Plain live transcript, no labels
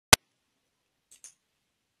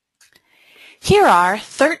Here are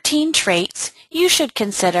 13 traits you should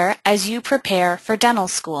consider as you prepare for dental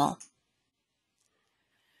school.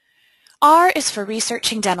 R is for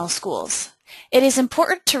researching dental schools. It is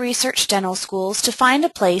important to research dental schools to find a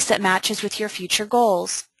place that matches with your future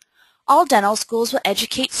goals. All dental schools will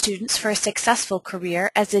educate students for a successful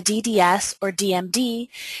career as a DDS or DMD,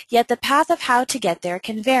 yet the path of how to get there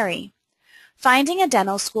can vary. Finding a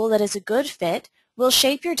dental school that is a good fit will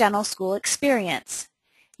shape your dental school experience.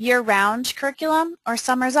 Year-round curriculum or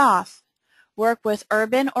summers off? Work with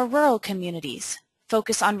urban or rural communities.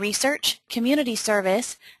 Focus on research, community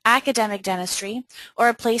service, academic dentistry, or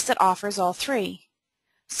a place that offers all three.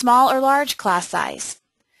 Small or large class size?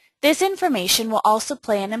 This information will also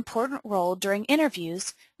play an important role during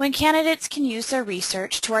interviews when candidates can use their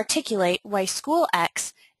research to articulate why School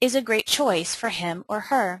X is a great choice for him or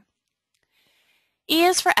her. E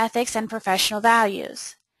is for ethics and professional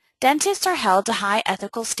values. Dentists are held to high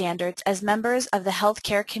ethical standards as members of the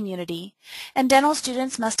healthcare community, and dental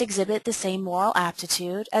students must exhibit the same moral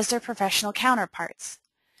aptitude as their professional counterparts.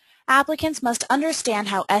 Applicants must understand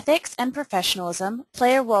how ethics and professionalism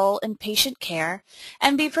play a role in patient care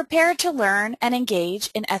and be prepared to learn and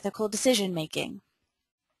engage in ethical decision-making.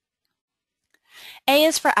 A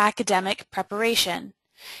is for academic preparation.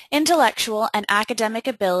 Intellectual and academic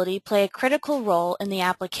ability play a critical role in the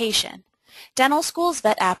application. Dental schools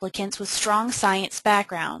vet applicants with strong science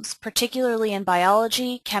backgrounds, particularly in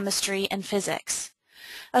biology, chemistry, and physics.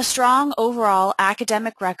 A strong overall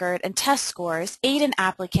academic record and test scores aid an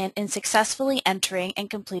applicant in successfully entering and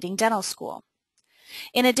completing dental school.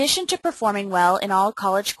 In addition to performing well in all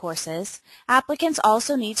college courses, applicants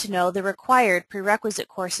also need to know the required prerequisite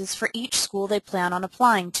courses for each school they plan on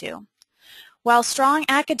applying to. While strong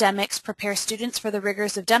academics prepare students for the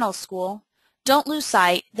rigors of dental school, don't lose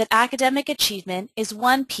sight that academic achievement is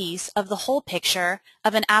one piece of the whole picture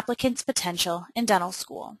of an applicant's potential in dental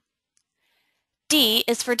school. D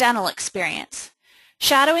is for dental experience.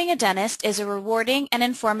 Shadowing a dentist is a rewarding and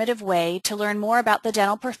informative way to learn more about the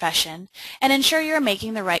dental profession and ensure you are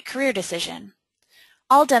making the right career decision.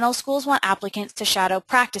 All dental schools want applicants to shadow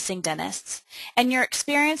practicing dentists, and your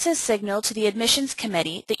experiences signal to the admissions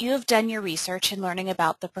committee that you have done your research in learning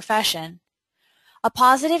about the profession. A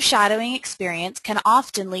positive shadowing experience can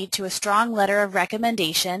often lead to a strong letter of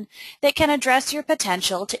recommendation that can address your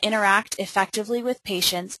potential to interact effectively with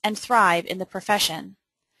patients and thrive in the profession.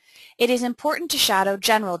 It is important to shadow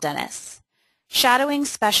general dentists. Shadowing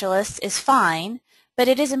specialists is fine, but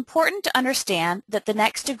it is important to understand that the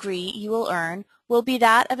next degree you will earn will be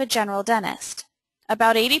that of a general dentist.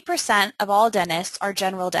 About 80% of all dentists are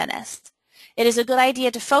general dentists. It is a good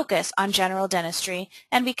idea to focus on general dentistry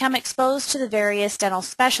and become exposed to the various dental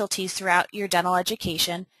specialties throughout your dental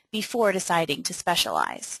education before deciding to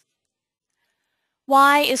specialize.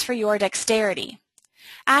 Y is for your dexterity.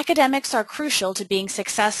 Academics are crucial to being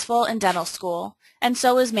successful in dental school, and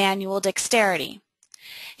so is manual dexterity.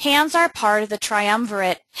 Hands are part of the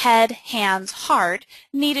triumvirate head, hands, heart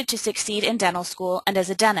needed to succeed in dental school and as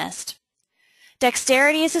a dentist.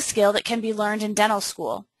 Dexterity is a skill that can be learned in dental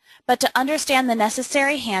school, but to understand the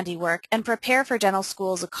necessary handiwork and prepare for dental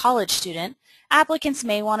school as a college student, applicants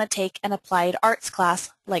may want to take an applied arts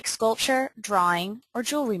class like sculpture, drawing, or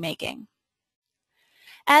jewelry making.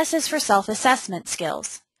 S is for self-assessment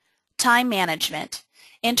skills. Time management,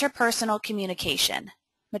 interpersonal communication,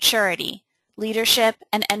 maturity, leadership,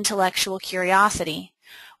 and intellectual curiosity.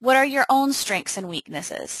 What are your own strengths and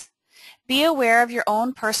weaknesses? Be aware of your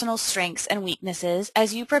own personal strengths and weaknesses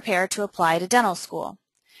as you prepare to apply to dental school.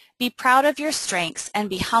 Be proud of your strengths and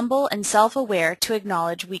be humble and self-aware to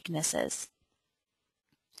acknowledge weaknesses.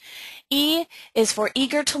 E is for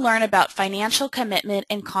eager to learn about financial commitment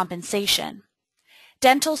and compensation.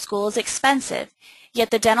 Dental school is expensive,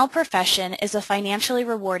 yet the dental profession is a financially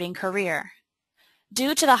rewarding career.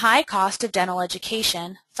 Due to the high cost of dental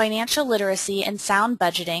education, financial literacy and sound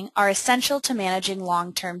budgeting are essential to managing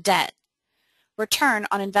long-term debt. Return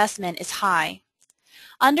on investment is high.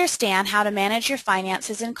 Understand how to manage your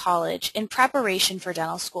finances in college in preparation for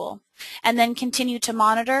dental school, and then continue to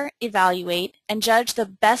monitor, evaluate, and judge the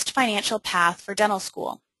best financial path for dental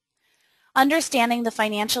school. Understanding the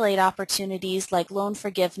financial aid opportunities like loan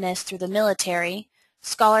forgiveness through the military,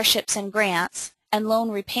 scholarships and grants, and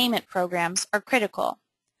loan repayment programs are critical.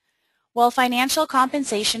 While financial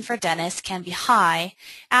compensation for dentists can be high,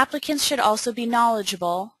 applicants should also be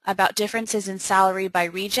knowledgeable about differences in salary by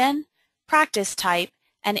region, practice type,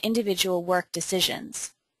 and individual work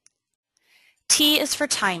decisions. T is for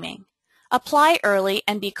timing. Apply early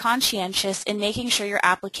and be conscientious in making sure your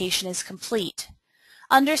application is complete.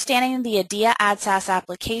 Understanding the ADEA ADSAS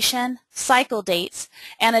application, cycle dates,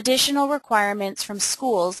 and additional requirements from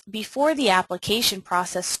schools before the application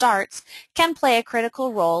process starts can play a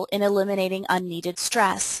critical role in eliminating unneeded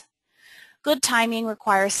stress. Good timing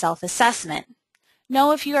requires self-assessment.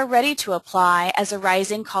 Know if you are ready to apply as a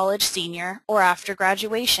rising college senior or after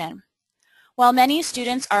graduation. While many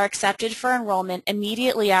students are accepted for enrollment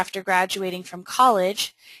immediately after graduating from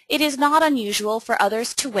college, it is not unusual for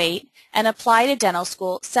others to wait and apply to dental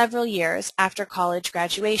school several years after college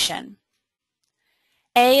graduation.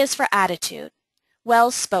 A is for attitude.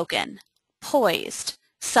 Well-spoken, poised,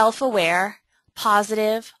 self-aware,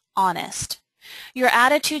 positive, honest. Your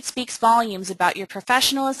attitude speaks volumes about your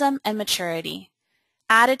professionalism and maturity.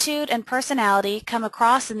 Attitude and personality come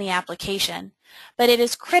across in the application, but it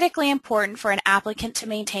is critically important for an applicant to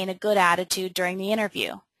maintain a good attitude during the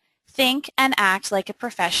interview. Think and act like a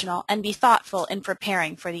professional and be thoughtful in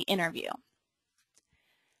preparing for the interview.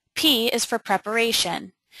 P is for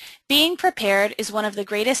preparation. Being prepared is one of the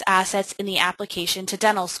greatest assets in the application to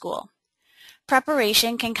dental school.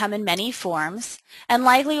 Preparation can come in many forms and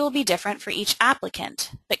likely will be different for each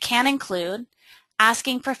applicant, but can include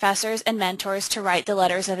asking professors and mentors to write the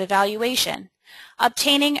letters of evaluation,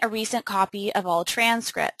 obtaining a recent copy of all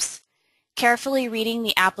transcripts, carefully reading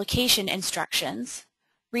the application instructions,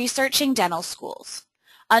 researching dental schools,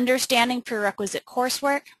 understanding prerequisite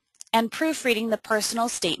coursework, and proofreading the personal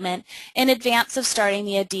statement in advance of starting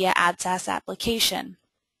the ADEA ADSAS application.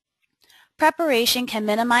 Preparation can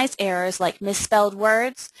minimize errors like misspelled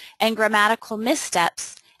words and grammatical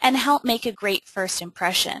missteps and help make a great first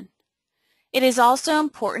impression. It is also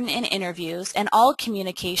important in interviews and all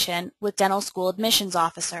communication with dental school admissions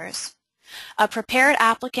officers. A prepared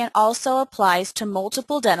applicant also applies to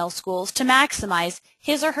multiple dental schools to maximize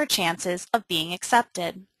his or her chances of being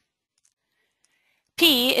accepted.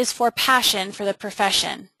 P is for passion for the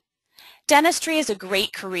profession. Dentistry is a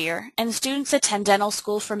great career, and students attend dental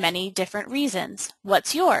school for many different reasons.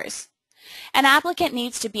 What's yours? An applicant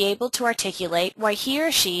needs to be able to articulate why he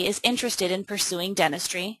or she is interested in pursuing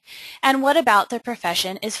dentistry and what about the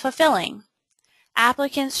profession is fulfilling.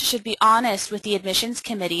 Applicants should be honest with the admissions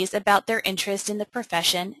committees about their interest in the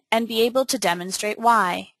profession and be able to demonstrate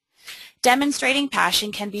why. Demonstrating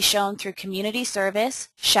passion can be shown through community service,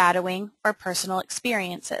 shadowing, or personal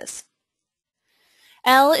experiences.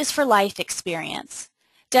 L is for life experience.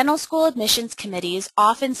 Dental school admissions committees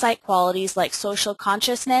often cite qualities like social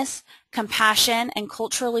consciousness, compassion, and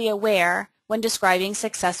culturally aware when describing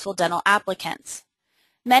successful dental applicants.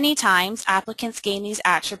 Many times, applicants gain these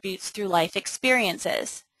attributes through life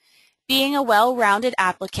experiences. Being a well-rounded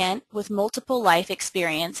applicant with multiple life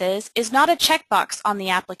experiences is not a checkbox on the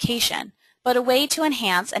application, but a way to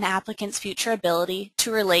enhance an applicant's future ability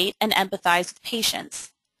to relate and empathize with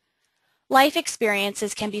patients. Life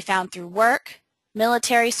experiences can be found through work,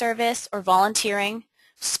 military service or volunteering,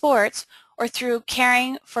 sports, or through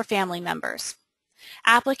caring for family members.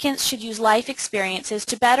 Applicants should use life experiences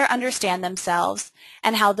to better understand themselves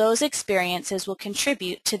and how those experiences will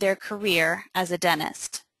contribute to their career as a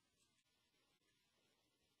dentist.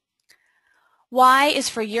 Y is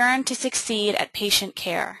for yearn to succeed at patient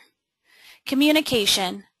care.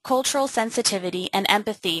 Communication, cultural sensitivity, and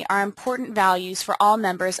empathy are important values for all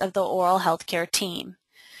members of the oral healthcare team.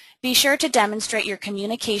 Be sure to demonstrate your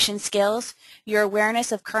communication skills, your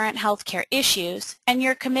awareness of current healthcare issues, and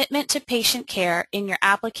your commitment to patient care in your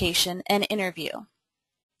application and interview.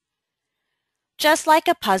 Just like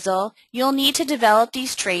a puzzle, you'll need to develop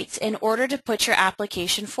these traits in order to put your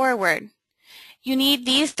application forward. You need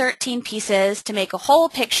these 13 pieces to make a whole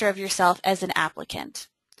picture of yourself as an applicant.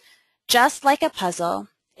 Just like a puzzle,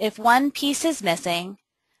 if one piece is missing,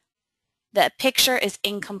 the picture is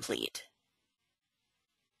incomplete.